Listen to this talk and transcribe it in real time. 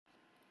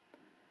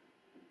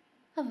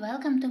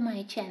Welcome to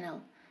my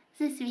channel.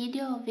 This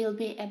video will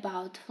be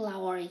about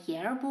flower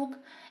yearbook,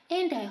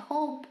 and I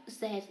hope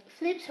that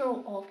flip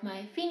through of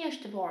my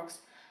finished works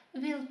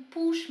will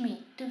push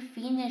me to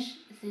finish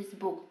this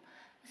book.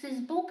 This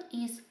book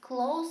is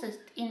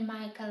closest in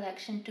my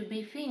collection to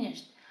be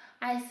finished.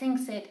 I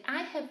think that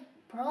I have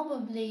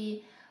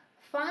probably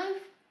 5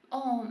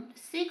 or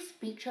 6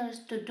 pictures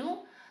to do,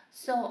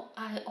 so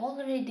I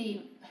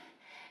already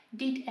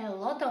did a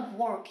lot of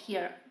work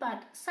here,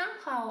 but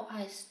somehow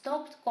I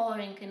stopped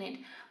coloring in it.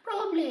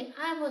 Probably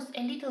I was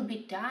a little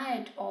bit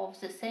tired of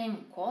the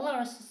same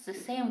colors, the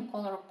same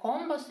color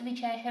combos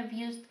which I have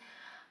used,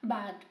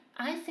 but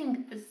I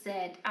think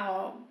that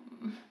our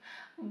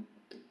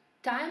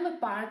time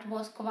apart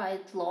was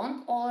quite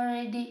long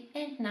already,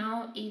 and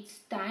now it's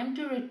time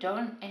to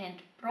return,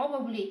 and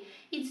probably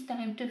it's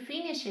time to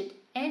finish it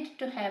and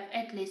to have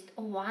at least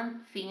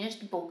one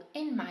finished book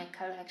in my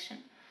collection.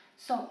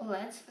 So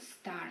let's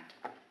start.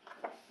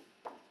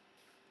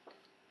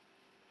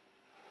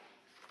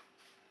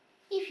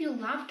 If you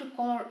love to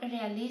color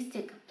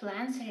realistic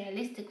plants,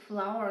 realistic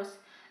flowers,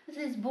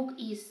 this book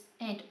is,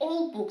 and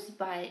all books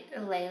by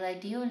Leila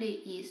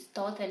Duly, is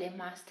totally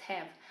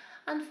must-have.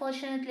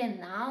 Unfortunately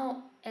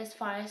now, as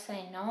far as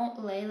I know,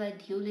 Leila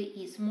Duly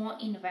is more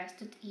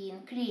invested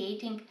in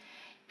creating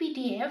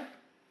PDF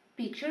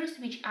pictures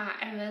which are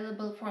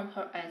available from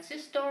her Etsy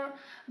store,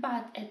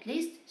 but at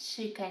least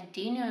she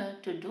continues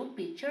to do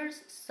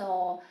pictures.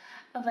 So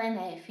when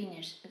I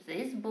finish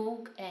this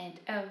book and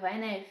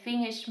when I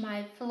finish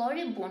my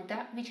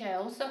Floribunda, which I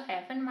also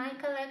have in my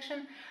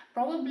collection,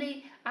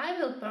 probably I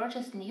will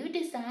purchase new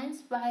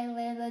designs by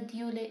Leila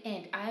Duly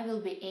and I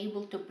will be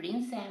able to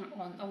print them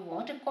on a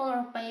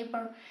watercolor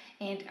paper,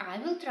 and I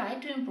will try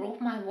to improve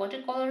my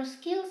watercolor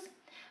skills.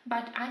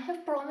 But I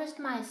have promised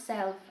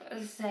myself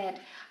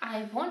that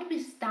I won't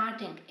be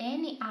starting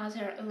any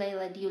other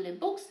Leila Duly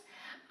books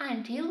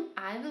until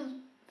I will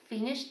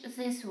finish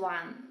this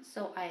one.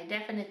 So I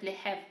definitely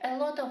have a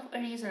lot of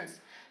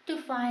reasons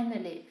to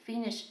finally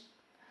finish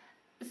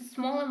the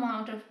small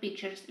amount of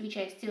pictures which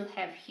I still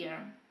have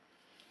here.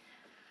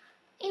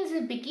 In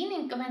the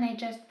beginning, when I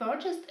just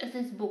purchased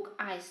this book,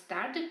 I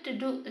started to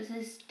do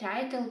these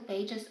title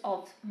pages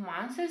of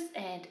months,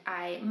 and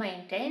I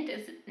maintained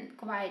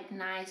quite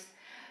nice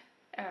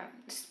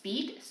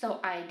speed, so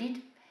I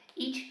did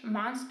each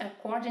month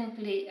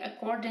accordingly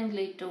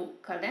to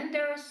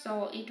calendar,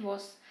 so it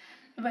was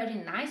very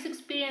nice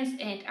experience,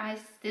 and I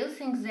still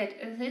think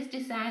that these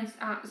designs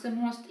are the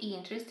most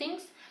interesting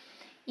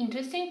in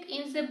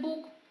the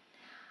book.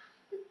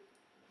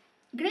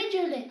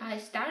 Gradually I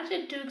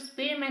started to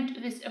experiment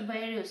with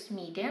various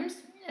mediums.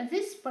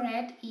 This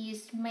spread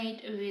is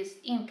made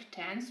with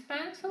Inktense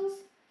pencils.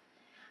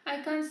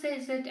 I can't say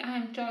that I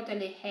am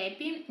totally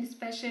happy,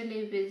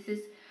 especially with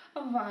these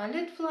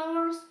violet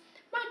flowers,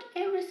 but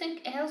everything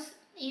else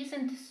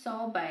isn't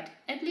so bad.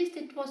 At least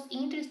it was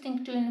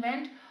interesting to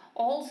invent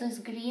all these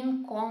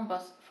green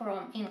combos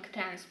from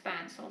Inktense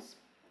pencils.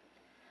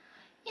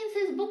 In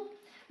this book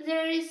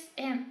there is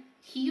a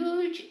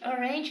huge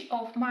range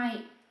of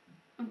my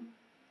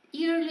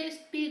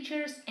earliest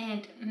pictures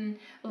and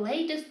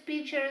latest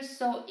pictures,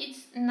 so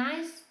it's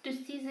nice to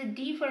see the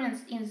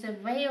difference in the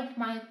way of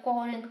my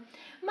coloring.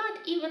 But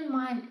even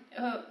my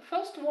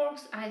first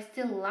works, I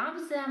still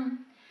love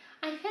them.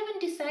 I haven't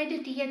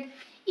decided yet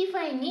if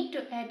I need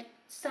to add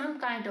some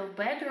kind of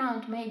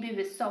background, maybe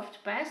with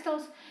soft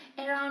pastels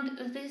around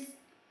this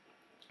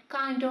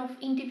kind of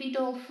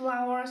individual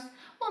flowers,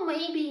 or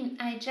maybe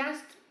I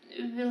just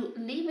will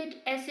leave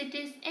it as it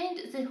is and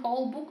the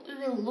whole book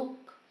will look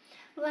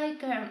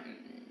like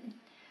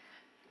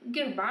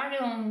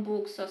herbarium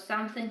books or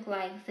something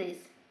like this.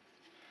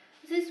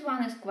 This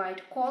one is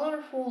quite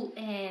colorful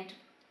and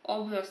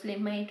obviously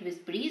made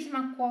with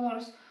Prisma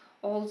colors.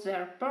 All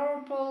their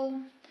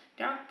purple,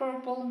 dark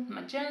purple,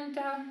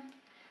 magenta,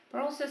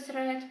 process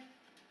red.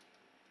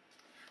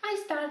 I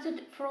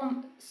started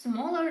from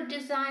smaller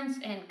designs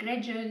and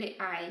gradually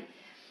I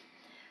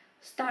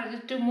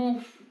started to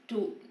move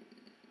to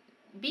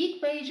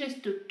big pages,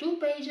 to 2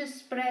 pages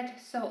spread,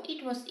 so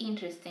it was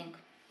interesting.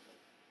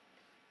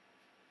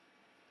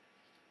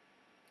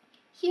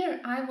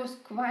 Here I was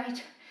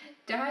quite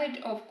tired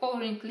of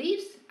coloring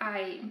leaves.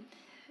 I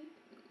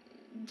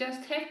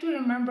just have to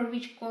remember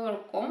which color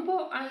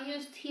combo I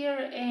used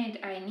here, and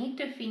I need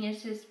to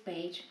finish this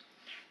page.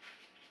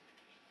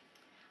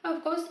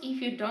 Of course,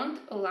 if you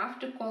don't love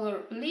to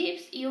color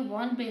leaves, you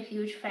won't be a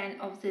huge fan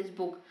of this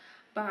book,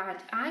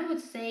 but I would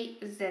say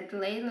that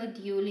Leila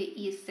Duly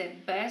is the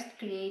best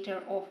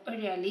creator of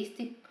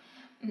realistic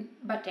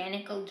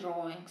botanical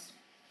drawings.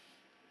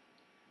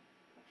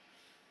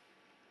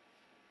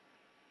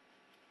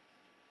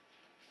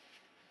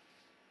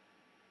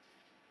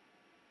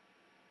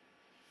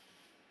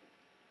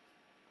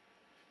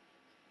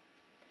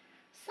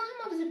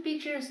 Some of the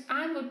pictures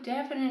I would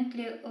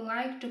definitely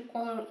like to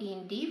color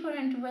in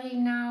different way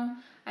now.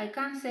 I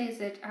can't say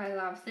that I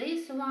love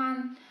this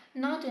one,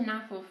 not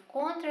enough of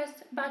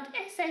contrast, but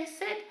as I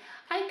said,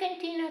 I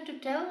continue to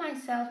tell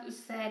myself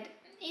that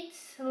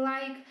it's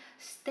like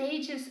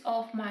stages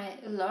of my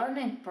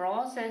learning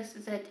process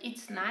that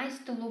it's nice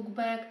to look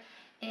back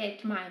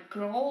at my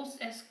growth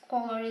as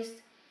colorist.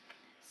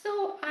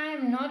 So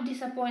I'm not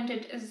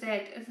disappointed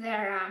that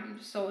there are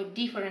so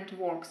different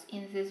works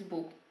in this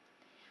book.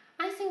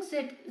 I think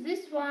that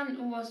this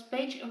one was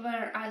page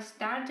where I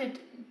started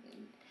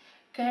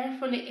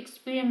carefully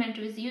experiment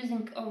with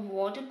using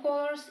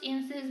watercolors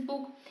in this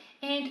book,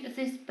 and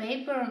this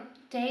paper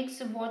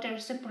takes water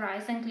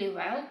surprisingly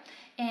well,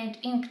 and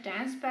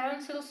Inktense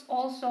pencils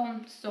also,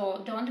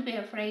 so don't be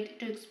afraid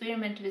to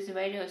experiment with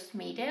various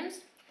mediums.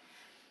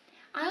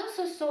 I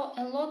also saw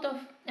a lot of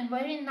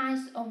very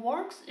nice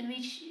works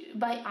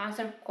by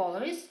other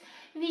colorists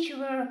which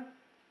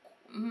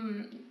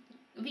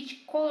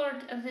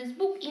colored this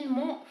book in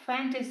more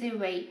fantasy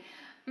way,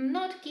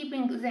 not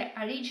keeping the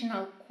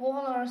original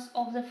colors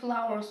of the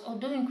flowers or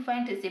doing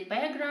fantasy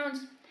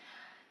backgrounds.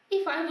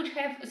 If I would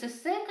have the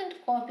second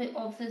copy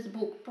of this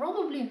book,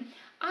 probably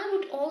I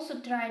would also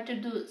try to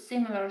do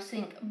similar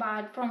thing,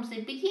 but from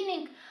the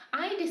beginning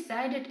I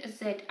decided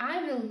that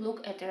I will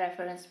look at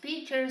reference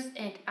pictures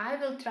and I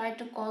will try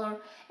to color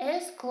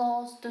as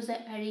close to the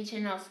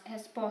originals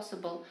as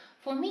possible.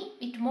 For me,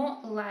 it's more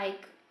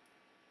like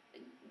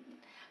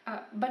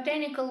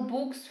botanical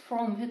books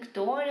from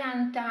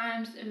Victorian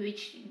times,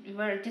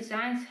 where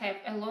designs have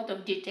a lot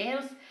of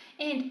details,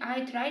 and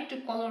I tried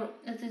to color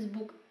this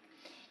book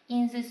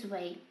in this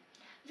way.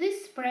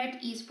 This spread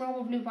is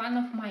probably one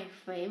of my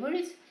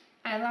favorites.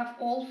 I love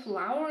all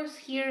flowers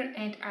here,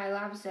 and I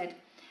love that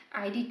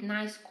I did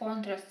nice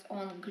contrasts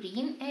on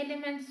green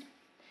elements,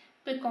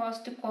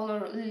 because to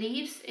color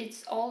leaves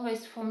it's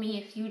always for me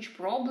a huge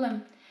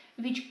problem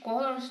which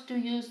colors to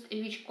use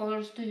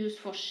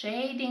for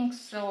shading,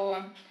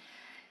 so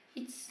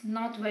it's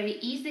not very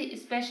easy,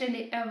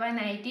 especially when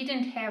I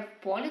didn't have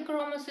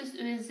polychromoses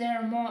with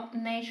their more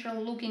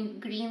natural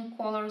looking green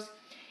colors.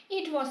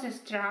 It was a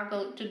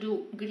struggle to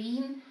do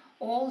green,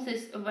 all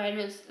these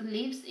various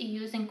leaves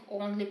using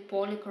only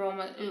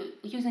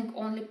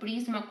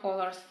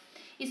Prismacolors,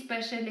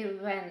 especially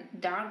when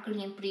dark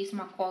green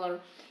Prismacolor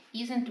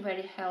isn't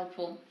very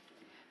helpful.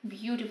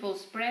 Beautiful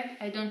spread.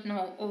 I don't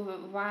know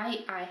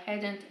why I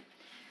hadn't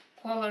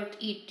colored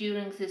it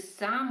during the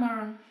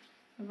summer.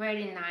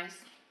 Very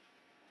nice.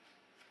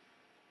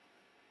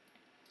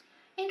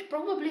 And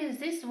probably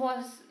this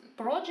was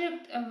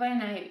project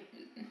when I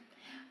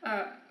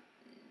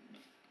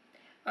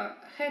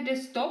had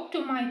a stop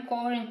to my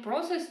coloring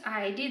process.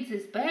 I did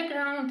this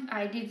background,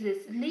 I did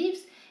these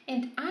leaves,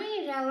 and I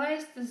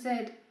realized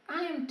that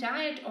I am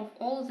tired of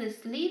all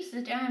these leaves,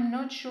 that I am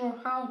not sure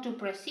how to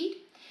proceed.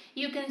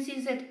 You can see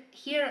that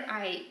here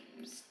I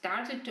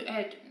started to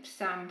add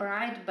some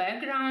bright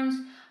backgrounds,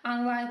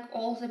 unlike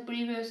all the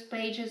previous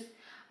pages,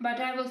 but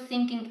I was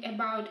thinking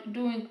about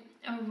doing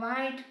a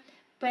white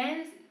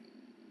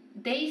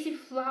daisy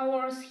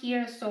flowers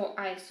here, so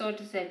I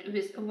thought that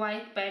with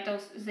white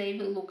petals they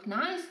will look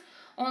nice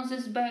on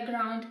this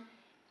background,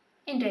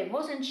 and I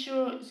wasn't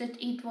sure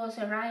that it was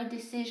a right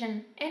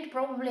decision, and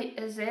probably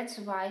that's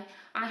why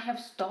I have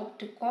stopped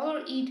to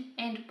color it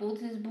and put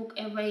this book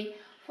away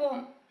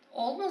for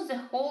almost the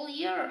whole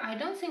year. I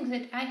don't think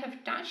that I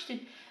have touched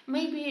it,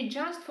 maybe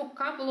just for a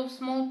couple of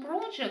small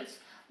projects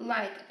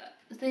like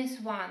this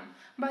one,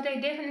 but I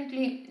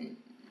definitely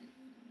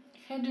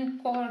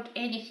hadn't colored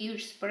any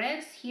huge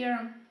spreads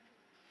here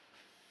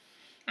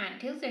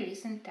until the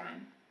recent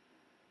time.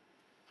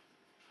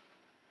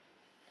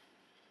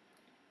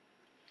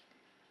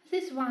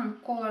 This one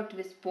colored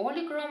with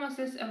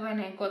polychromoses. When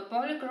I got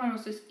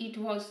polychromoses, it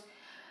was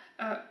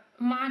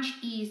much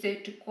easier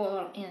to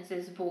color in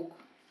this book.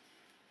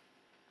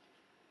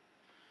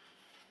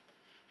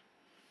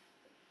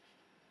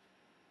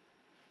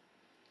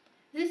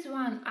 This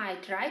one I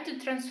tried to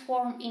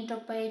transform into a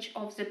page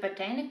of the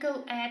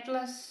botanical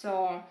atlas,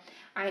 so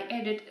I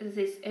added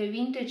this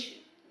vintage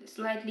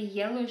slightly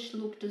yellowish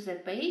look to the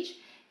page,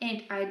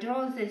 and I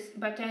draw these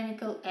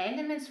botanical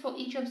elements for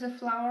each of the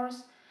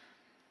flowers.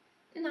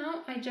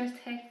 Now I just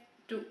have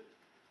to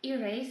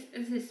erase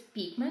this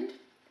pigment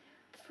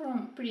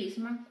from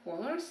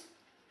Prismacolors.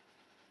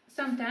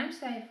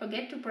 Sometimes I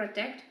forget to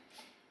protect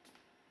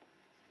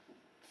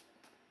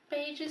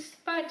pages,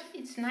 but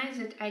it's nice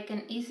that I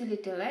can easily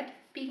delete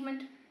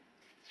pigment.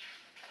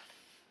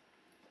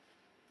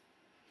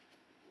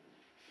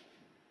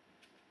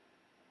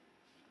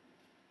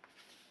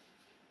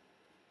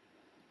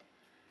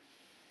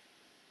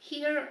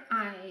 Here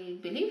I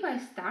believe I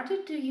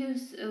started to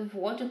use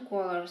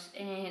watercolors,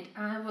 and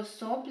I was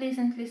so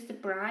pleasantly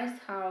surprised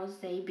how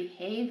they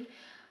behave,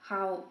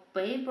 how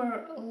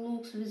paper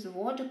looks with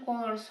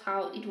watercolors,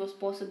 how it was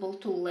possible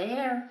to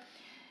layer,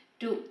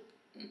 to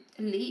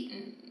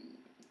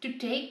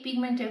take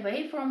pigment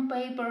away from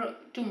paper,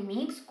 to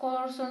mix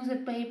colors on the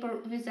paper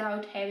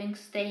without having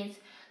stains.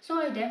 So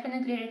I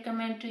definitely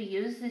recommend to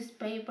use this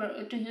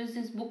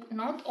book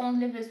not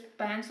only with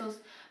pencils,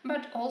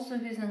 but also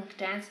with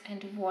Inktense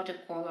and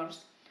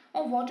watercolors,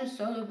 or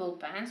water-soluble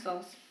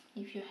pencils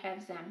if you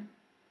have them.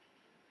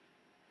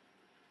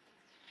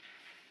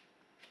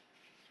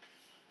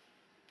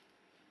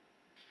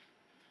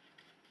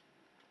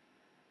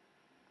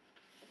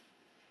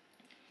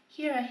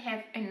 Here I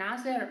have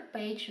another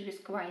page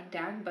with quite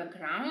dark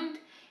background,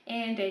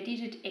 and I did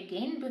it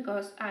again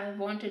because I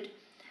wanted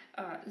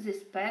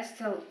these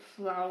pastel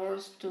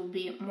flowers to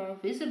be more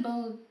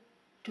visible,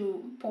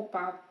 to pop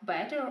up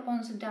better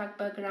on the dark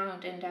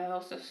background, and I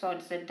also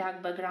thought the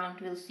dark background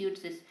will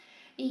suit these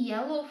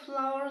yellow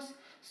flowers.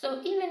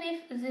 So even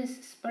if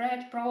this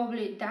spread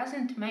probably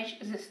doesn't match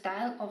the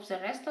style of the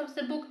rest of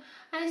the book,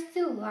 I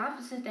still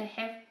love that I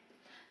have a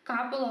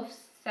couple of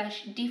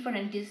such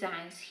different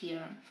designs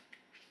here.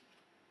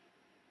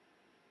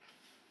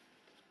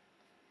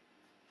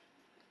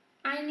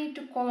 I need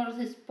to color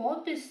these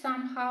poppies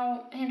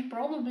somehow, and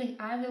probably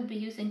I will be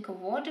using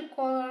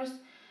watercolors.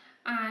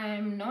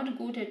 I'm not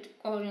good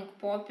at coloring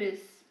poppies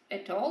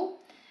at all.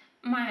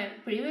 My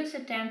previous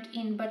attempt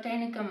in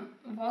Botanicum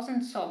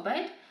wasn't so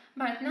bad,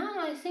 but now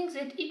I think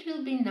that it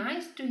will be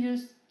nice to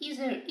use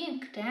either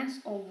Inktense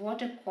or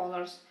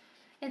watercolors,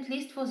 at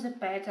least for the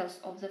petals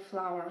of the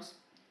flowers.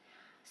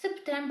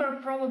 September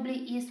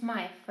probably is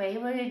my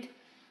favorite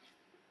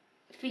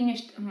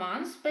finished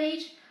month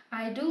page.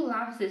 I do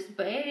love these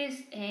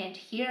berries, and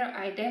here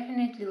I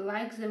definitely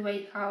like the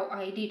way how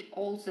I did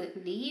all the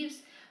leaves,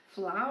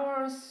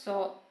 flowers,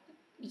 so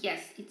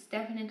yes, it's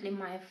definitely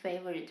my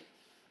favorite.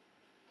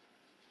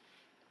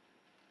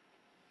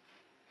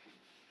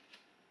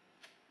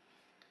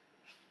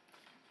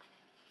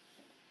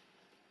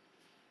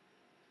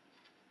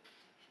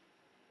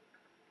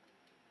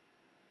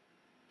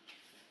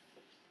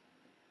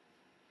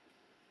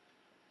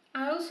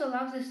 I also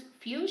love this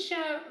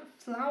fuchsia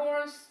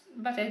flowers,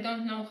 but I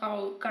don't know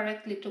how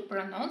correctly to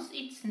pronounce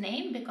its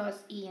name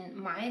because in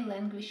my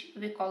language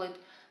we call it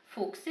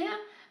fuchsia,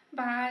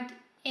 but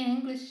in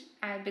English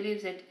I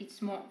believe that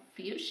it's more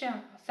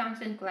fuchsia,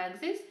 something like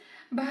this.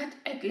 But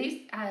at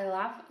least I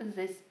love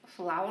these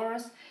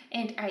flowers,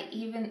 and I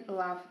even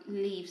love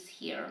leaves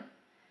here.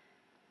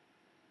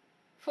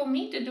 For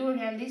me to do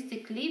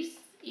realistic leaves,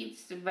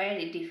 it's a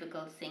very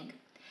difficult thing.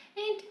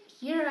 And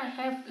here I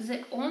have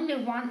the only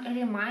one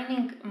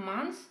remaining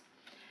month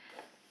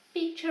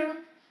picture.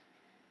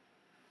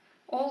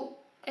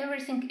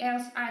 Everything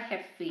else I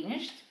have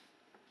finished.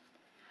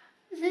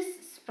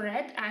 This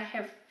spread I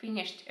have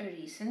finished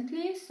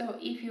recently, so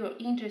if you're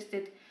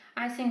interested,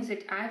 I think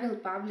that I will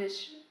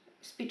publish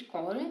speed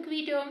coloring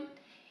video.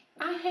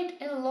 I had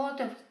a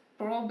lot of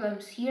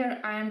problems here.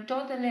 I am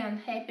totally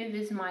unhappy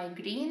with my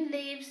green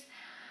leaves,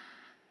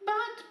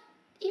 but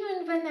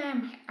even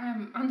when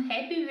I'm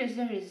unhappy with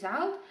the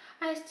result,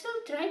 I still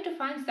try to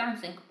find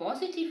something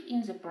positive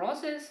in the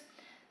process,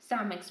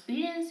 some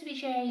experience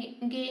which I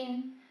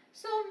gain.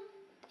 So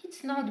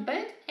it's not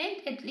bad, and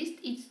at least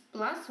it's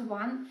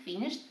 +1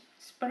 finished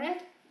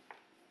spread.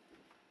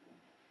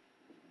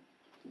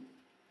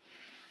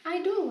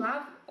 I do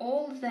love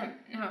all the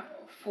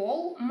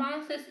fall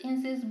months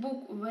in this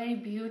book, very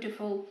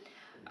beautiful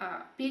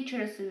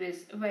pictures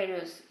with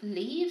various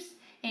leaves,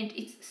 and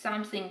it's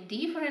something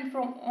different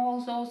from all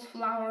those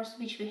flowers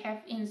which we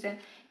have in the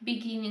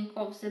beginning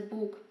of the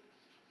book.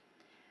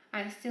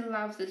 I still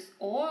love these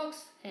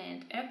oaks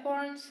and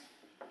acorns.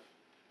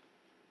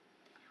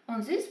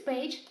 On this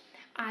page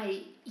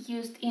I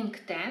used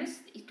Inktense.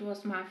 It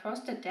was my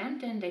first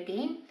attempt, and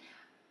again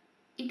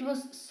it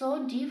was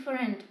so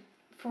different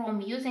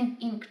from using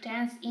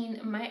Inktense in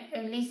my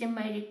Lizzie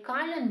Mary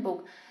Cullen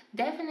book.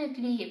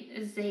 Definitely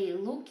they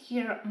look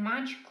here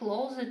much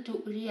closer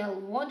to real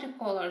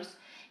watercolors,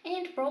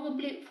 and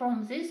probably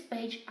from this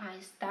page I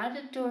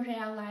started to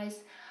realize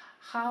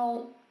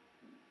how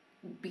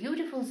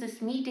beautiful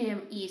this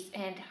medium is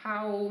and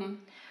how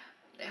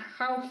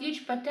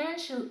huge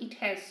potential it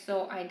has.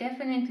 So I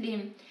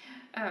definitely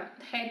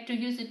had to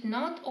use it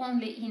not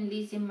only in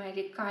Lizzie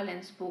Mary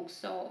Cullen's book,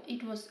 so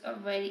it was a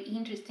very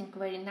interesting,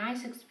 very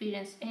nice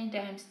experience, and I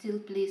am still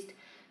pleased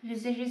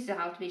with the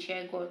result which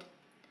I got.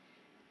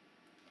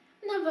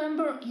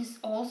 November is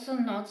also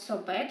not so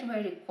bad,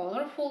 very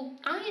colorful.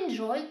 I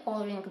enjoy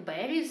coloring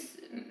berries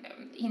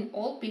in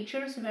all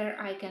pictures where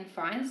I can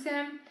find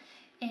them,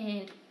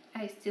 and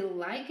I still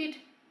like it.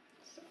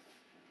 So,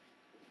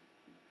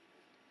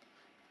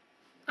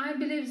 I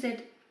believe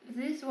that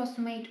this was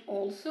made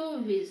also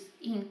with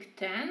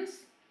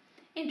Inktense,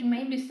 and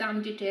maybe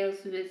some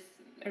details with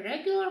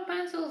regular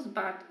pencils,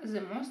 but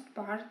the most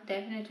part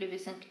definitely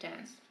with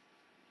Inktense.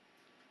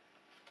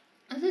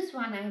 This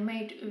one I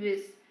made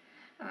with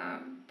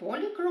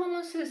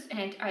polychromases,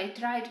 and I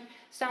tried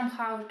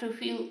somehow to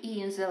fill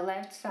in the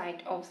left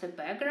side of the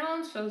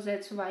background, so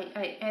that's why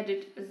I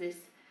added this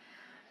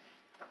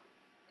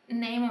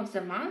name of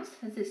the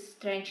month, these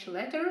strange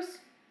letters,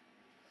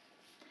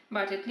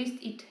 but at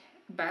least it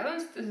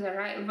balanced the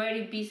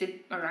very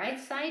busy right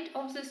side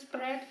of the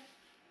spread.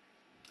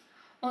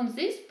 On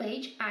this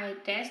page I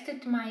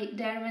tested my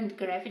Derwent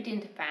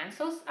graphite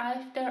pencils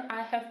after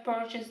I have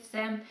purchased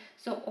them,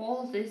 so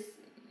all these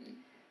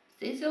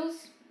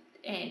thistles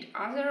and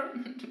other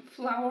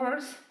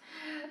flowers,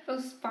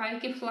 those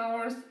spiky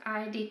flowers,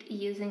 I did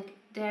using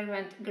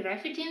Derwent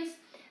graphitins.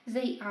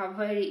 They are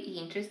very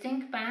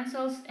interesting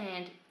pencils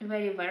and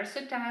very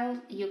versatile.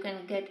 You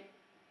can get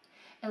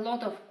a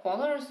lot of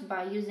colors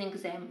by using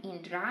them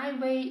in dry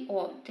way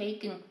or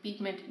taking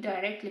pigment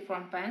directly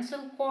from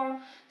pencil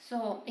core,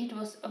 so it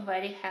was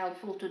very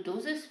helpful to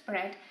do this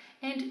spread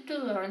and to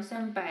learn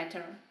them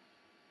better.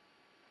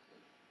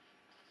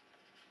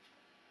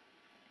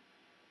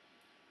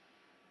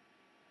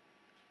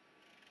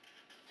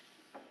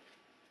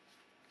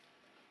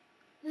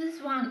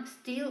 This one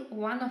still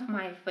one of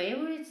my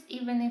favorites,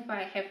 even if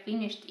I have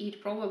finished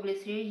it probably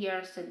 3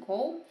 years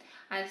ago.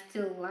 I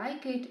still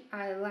like it.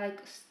 I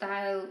like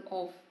style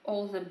of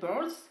all the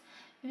birds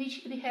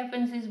which we have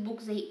in this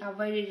book. They are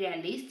very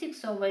realistic,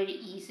 so very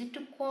easy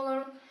to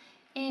color,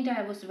 and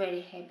I was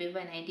very happy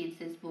when I did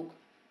this book,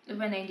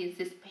 when I did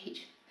this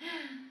page.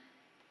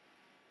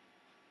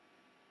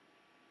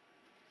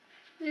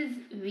 These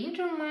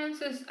winter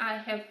months I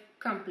have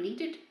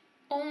completed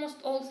almost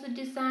all the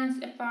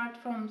designs apart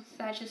from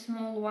such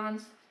small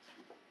ones.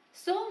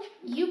 So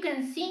you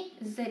can see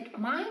that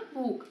my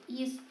book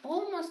is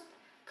almost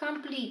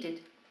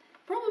completed.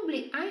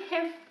 Probably I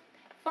have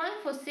 5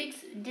 or 6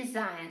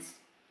 designs.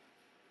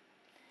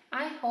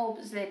 I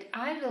hope that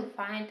I will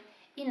find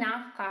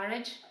enough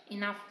courage,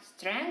 enough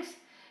strength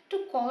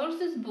to color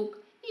this book,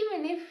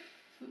 even if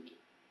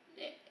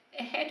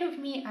ahead of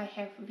me I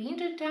have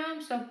winter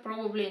time, so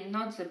probably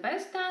not the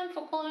best time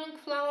for coloring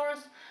flowers,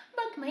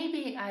 but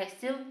maybe I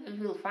still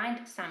will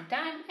find some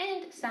time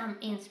and some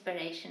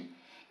inspiration.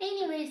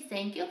 Anyways,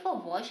 thank you for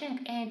watching,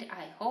 and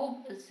I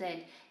hope that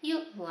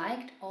you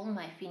liked all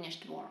my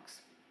finished works.